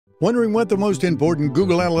Wondering what the most important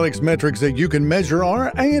Google Analytics metrics that you can measure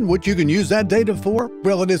are and what you can use that data for?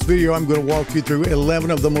 Well, in this video, I'm going to walk you through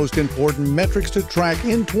 11 of the most important metrics to track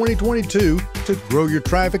in 2022 to grow your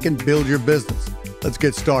traffic and build your business. Let's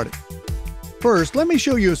get started. First, let me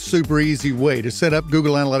show you a super easy way to set up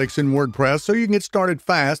Google Analytics in WordPress so you can get started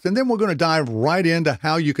fast, and then we're going to dive right into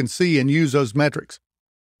how you can see and use those metrics.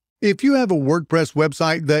 If you have a WordPress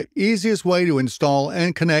website, the easiest way to install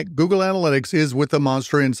and connect Google Analytics is with the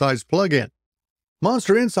MonsterInsights plugin.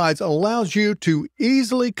 MonsterInsights allows you to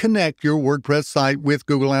easily connect your WordPress site with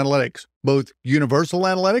Google Analytics, both Universal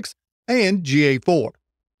Analytics and GA4.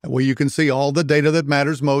 That way you can see all the data that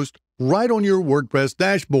matters most right on your WordPress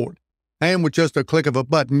dashboard. And with just a click of a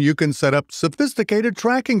button, you can set up sophisticated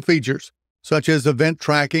tracking features, such as event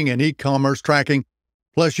tracking and e-commerce tracking.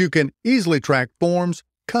 Plus, you can easily track forms,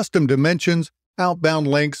 custom dimensions, outbound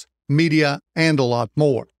links, media, and a lot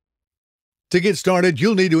more. To get started,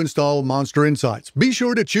 you'll need to install MonsterInsights. Be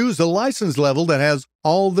sure to choose the license level that has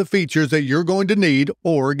all the features that you're going to need,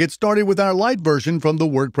 or get started with our light version from the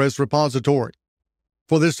WordPress repository.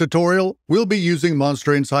 For this tutorial, we'll be using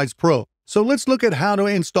MonsterInsights Pro. So let's look at how to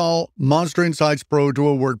install MonsterInsights Pro to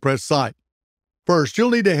a WordPress site. First,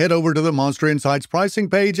 you'll need to head over to the MonsterInsights pricing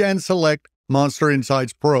page and select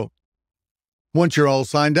MonsterInsights Pro. Once you're all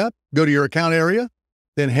signed up, go to your account area,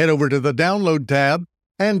 then head over to the Download tab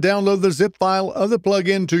and download the zip file of the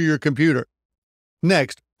plugin to your computer.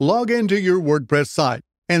 Next, log into your WordPress site,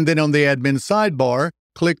 and then on the admin sidebar,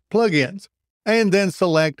 click Plugins, and then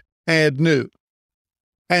select Add New.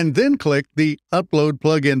 And then click the Upload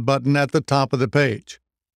Plugin button at the top of the page.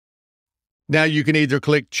 Now you can either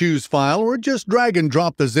click Choose File or just drag and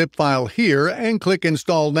drop the zip file here and click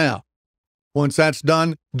Install Now. Once that's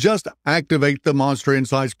done, just activate the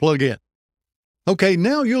MonsterInsights plugin. Okay,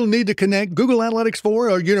 now you'll need to connect Google Analytics 4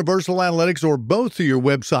 or Universal Analytics or both to your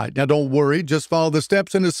website. Now don't worry, just follow the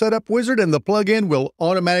steps in the Setup Wizard and the plugin will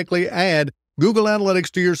automatically add Google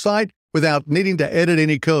Analytics to your site without needing to edit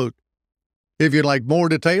any code. If you'd like more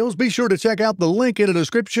details, be sure to check out the link in the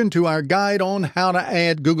description to our guide on how to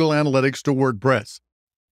add Google Analytics to WordPress.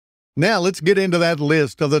 Now let's get into that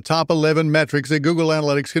list of the top 11 metrics that Google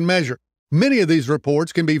Analytics can measure. Many of these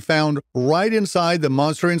reports can be found right inside the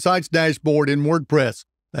MonsterInsights dashboard in WordPress.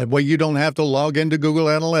 That way you don't have to log into Google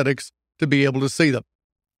Analytics to be able to see them.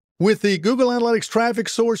 With the Google Analytics Traffic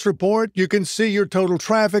Source Report, you can see your total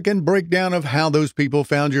traffic and breakdown of how those people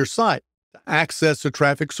found your site. To access the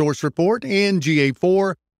Traffic Source Report in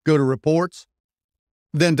GA4, go to Reports,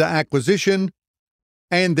 then to Acquisition,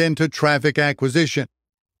 and then to Traffic Acquisition.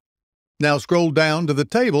 Now scroll down to the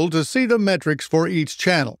table to see the metrics for each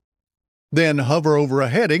channel. Then hover over a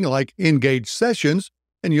heading like Engage Sessions,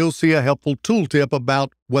 and you'll see a helpful tooltip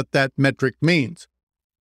about what that metric means.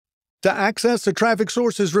 To access the Traffic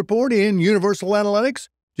Sources Report in Universal Analytics,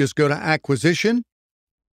 just go to Acquisition,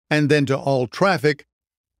 and then to All Traffic,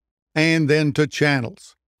 and then to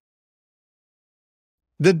Channels.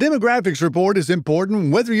 The Demographics Report is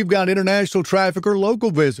important whether you've got international traffic or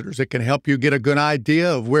local visitors. It can help you get a good idea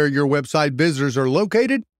of where your website visitors are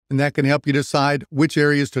located, and that can help you decide which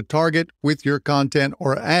areas to target with your content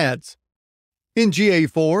or ads. In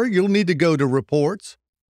GA4, you'll need to go to Reports,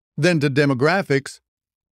 then to Demographics,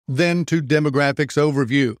 then to Demographics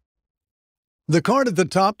Overview. The card at the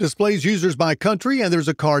top displays users by country, and there's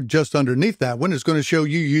a card just underneath that one that's going to show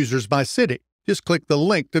you users by city. Just click the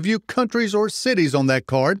link to view countries or cities on that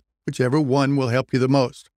card, whichever one will help you the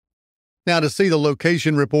most. Now, to see the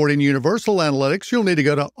location report in Universal Analytics, you'll need to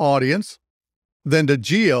go to Audience, then to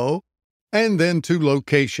Geo, and then to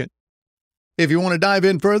Location. If you want to dive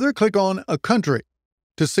in further, click on a country.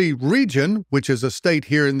 To see region, which is a state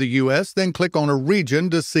here in the US, then click on a region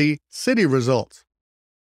to see city results.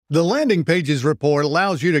 The Landing Pages report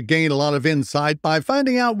allows you to gain a lot of insight by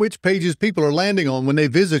finding out which pages people are landing on when they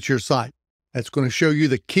visit your site. That's going to show you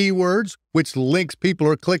the keywords, which links people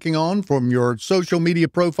are clicking on from your social media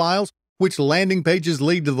profiles, which landing pages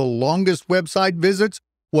lead to the longest website visits,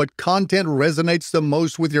 what content resonates the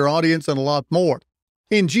most with your audience, and a lot more.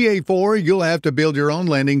 In GA4, you'll have to build your own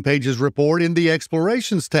landing pages report in the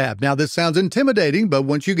Explorations tab. Now, this sounds intimidating, but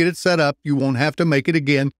once you get it set up, you won't have to make it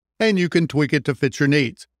again, and you can tweak it to fit your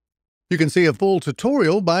needs. You can see a full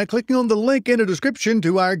tutorial by clicking on the link in the description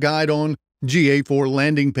to our guide on GA4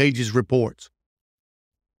 landing pages reports.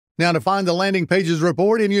 Now, to find the landing pages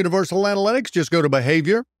report in Universal Analytics, just go to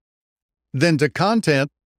Behavior, then to Content,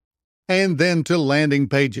 and then to Landing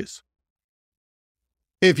Pages.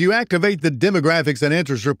 If you activate the Demographics and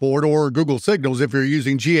Interest Report or Google Signals if you're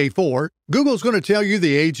using GA4, Google's going to tell you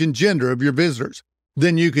the age and gender of your visitors.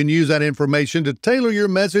 Then you can use that information to tailor your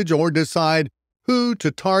message or decide who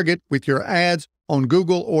to target with your ads on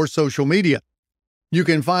Google or social media. You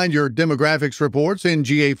can find your demographics reports in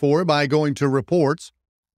GA4 by going to Reports,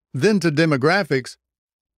 then to Demographics,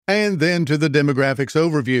 and then to the Demographics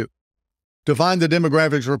Overview. To find the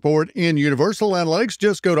Demographics report in Universal Analytics,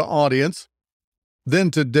 just go to Audience,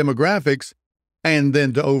 then to Demographics, and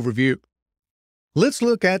then to Overview. Let's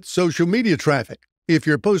look at social media traffic. If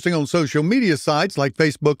you're posting on social media sites like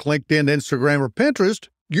Facebook, LinkedIn, Instagram, or Pinterest,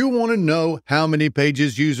 you want to know how many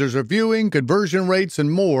pages users are viewing, conversion rates,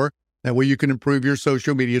 and more. That way you can improve your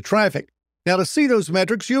social media traffic. Now, to see those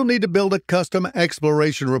metrics, you'll need to build a custom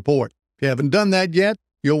exploration report. If you haven't done that yet,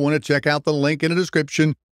 you'll want to check out the link in the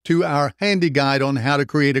description to our handy guide on how to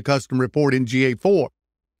create a custom report in GA4.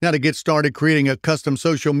 Now, to get started creating a custom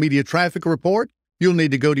social media traffic report, you'll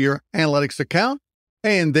need to go to your Analytics account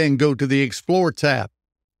and then go to the Explore tab.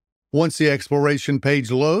 Once the exploration page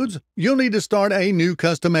loads, you'll need to start a new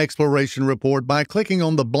custom exploration report by clicking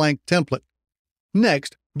on the blank template.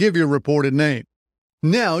 Next, give your report a name.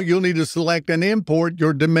 Now you'll need to select and import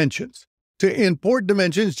your dimensions. To import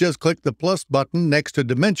dimensions, just click the plus button next to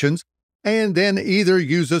Dimensions, and then either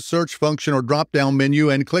use a search function or drop-down menu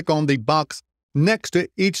and click on the box next to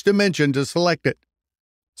each dimension to select it.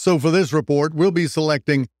 So for this report, we'll be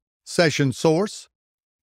selecting Session Source,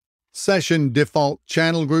 Session Default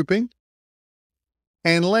Channel Grouping,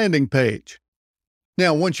 and Landing Page.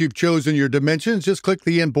 Now, once you've chosen your dimensions, just click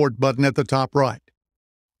the Import button at the top right.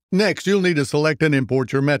 Next, you'll need to select and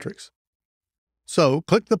import your metrics. So,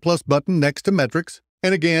 click the plus button next to Metrics,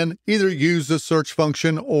 and again, either use the search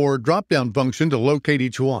function or drop-down function to locate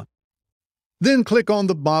each one. Then click on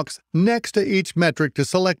the box next to each metric to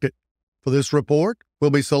select it. For this report,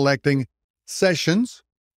 we'll be selecting Sessions,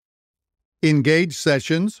 Engaged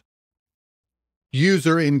Sessions,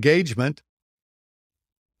 User Engagement,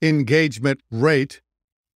 Engagement Rate,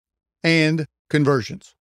 and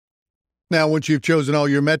Conversions. Now, once you've chosen all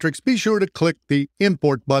your metrics, be sure to click the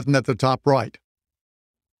Import button at the top right.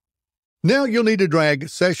 Now you'll need to drag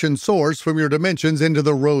Session Source from your dimensions into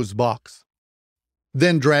the Rows box.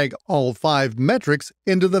 Then drag all 5 metrics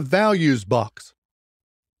into the Values box.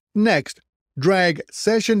 Next, drag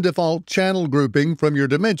Session Default Channel Grouping from your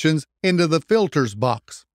dimensions into the Filters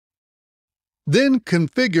box. Then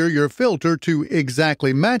configure your filter to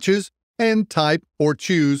Exactly Matches and type or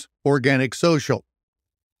choose Organic Social.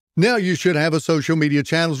 Now you should have a social media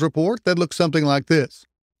channels report that looks something like this.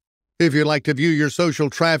 If you'd like to view your social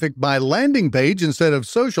traffic by landing page instead of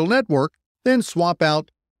social network, then swap out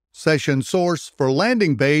Session Source for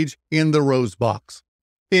Landing Page in the Rows box.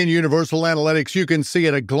 In Universal Analytics, you can see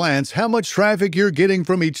at a glance how much traffic you're getting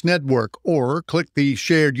from each network, or click the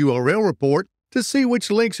Shared URL report to see which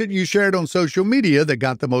links that you shared on social media that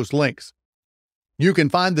got the most links. You can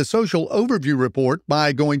find the Social Overview report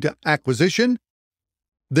by going to Acquisition,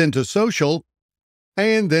 then to Social,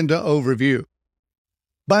 and then to Overview.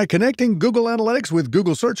 By connecting Google Analytics with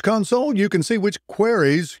Google Search Console, you can see which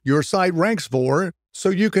queries your site ranks for, so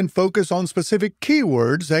you can focus on specific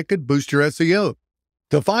keywords that could boost your SEO.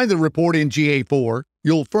 To find the report in GA4,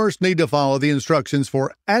 you'll first need to follow the instructions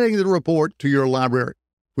for adding the report to your library.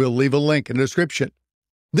 We'll leave a link in the description.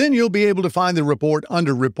 Then you'll be able to find the report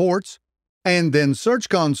under Reports, and then Search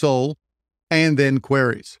Console, and then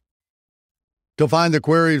Queries. To find the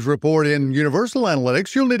Queries report in Universal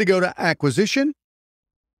Analytics, you'll need to go to Acquisition,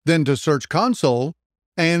 then to Search Console,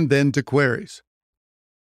 and then to Queries.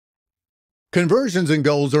 Conversions and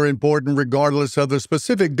goals are important regardless of the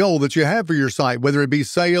specific goal that you have for your site, whether it be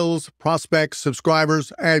sales, prospects,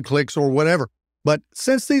 subscribers, ad clicks, or whatever. But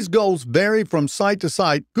since these goals vary from site to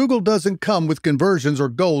site, Google doesn't come with conversions or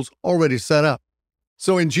goals already set up.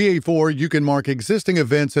 So in GA4, you can mark existing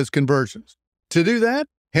events as conversions. To do that,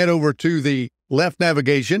 head over to the left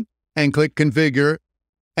navigation and click Configure,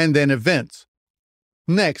 and then Events.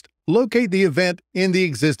 Next, locate the event in the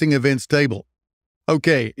existing events table.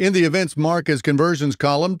 Okay, in the Events Mark as Conversions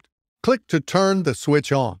column, click to turn the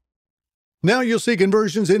switch on. Now you'll see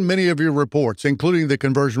conversions in many of your reports, including the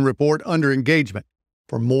conversion report under Engagement.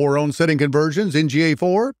 For more on setting conversions in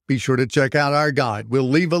GA4, be sure to check out our guide. We'll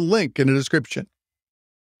leave a link in the description.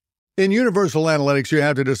 In Universal Analytics, you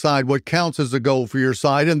have to decide what counts as a goal for your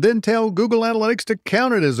site and then tell Google Analytics to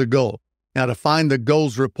count it as a goal. Now, to find the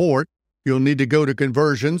goals report, you'll need to go to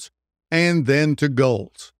Conversions and then to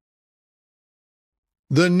Goals.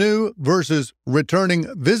 The New versus Returning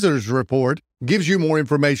Visitors report gives you more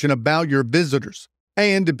information about your visitors.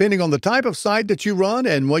 And depending on the type of site that you run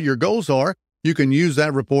and what your goals are, you can use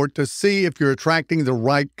that report to see if you're attracting the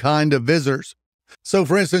right kind of visitors. So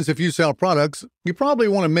for instance, if you sell products, you probably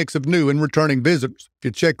want a mix of new and returning visitors. If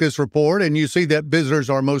you check this report and you see that visitors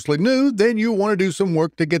are mostly new, then you want to do some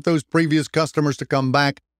work to get those previous customers to come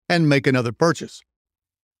back and make another purchase.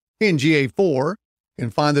 In GA4, you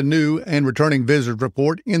can find the new and returning visitors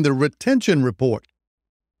report in the retention report.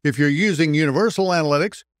 If you're using Universal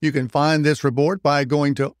Analytics, you can find this report by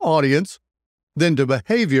going to Audience, then to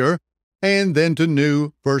Behavior, and then to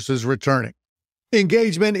New versus Returning.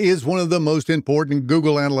 Engagement is one of the most important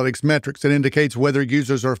Google Analytics metrics. It indicates whether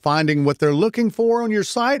users are finding what they're looking for on your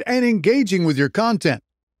site and engaging with your content.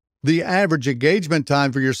 The average engagement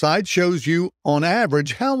time for your site shows you, on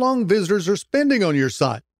average, how long visitors are spending on your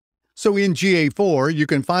site. So in GA4, you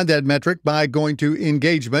can find that metric by going to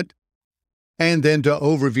Engagement and then to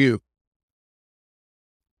Overview.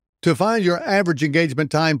 To find your average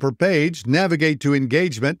engagement time per page, navigate to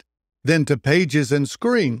Engagement, then to Pages and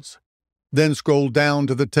Screens. Then scroll down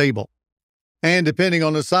to the table. And depending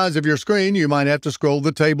on the size of your screen, you might have to scroll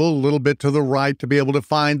the table a little bit to the right to be able to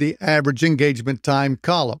find the average engagement time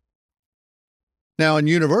column. Now in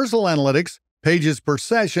Universal Analytics, pages per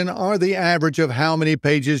session are the average of how many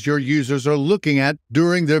pages your users are looking at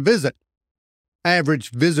during their visit.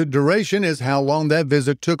 Average visit duration is how long that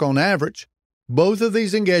visit took on average. Both of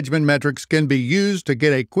these engagement metrics can be used to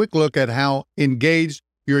get a quick look at how engaged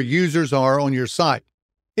your users are on your site.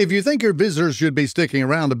 If you think your visitors should be sticking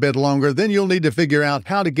around a bit longer, then you'll need to figure out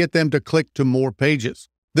how to get them to click to more pages.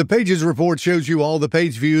 The Pages report shows you all the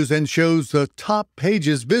page views and shows the top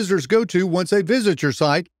pages visitors go to once they visit your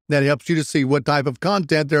site. That helps you to see what type of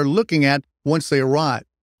content they're looking at once they arrive.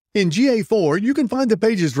 In GA4, you can find the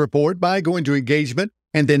Pages report by going to Engagement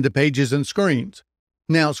and then to Pages and Screens.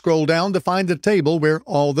 Now scroll down to find the table where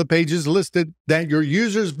all the pages listed that your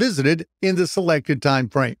users visited in the selected time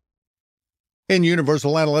frame. In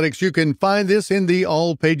Universal Analytics, you can find this in the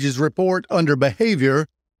All Pages report under Behavior,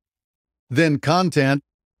 then Content,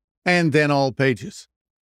 and then All Pages.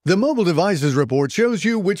 The Mobile Devices report shows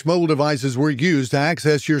you which mobile devices were used to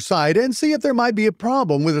access your site and see if there might be a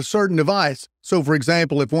problem with a certain device. So, for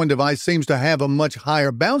example, if one device seems to have a much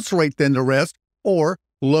higher bounce rate than the rest or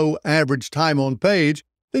low average time on page,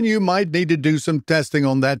 then you might need to do some testing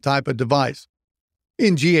on that type of device.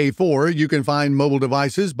 In GA4, you can find mobile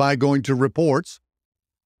devices by going to Reports,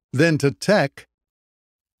 then to Tech,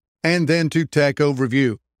 and then to Tech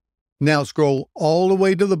Overview. Now scroll all the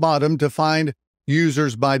way to the bottom to find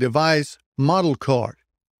Users by Device Model Card.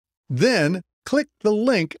 Then click the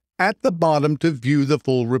link at the bottom to view the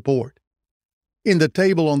full report. In the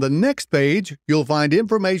table on the next page, you'll find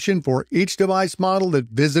information for each device model that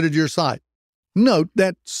visited your site. Note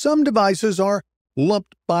that some devices are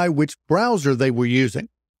lumped by which browser they were using.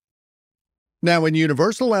 Now in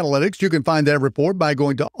Universal Analytics, you can find that report by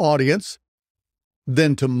going to Audience,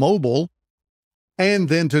 then to Mobile, and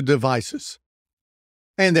then to Devices.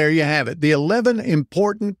 And there you have it, the 11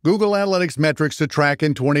 important Google Analytics metrics to track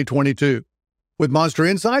in 2022. With Monster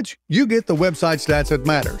Insights, you get the website stats that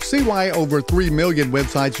matter. See why over 3 million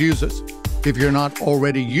websites use us. If you're not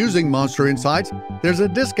already using Monster Insights, there's a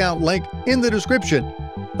discount link in the description.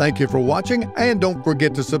 Thank you for watching, and don't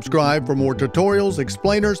forget to subscribe for more tutorials,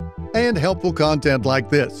 explainers, and helpful content like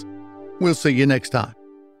this. We'll see you next time.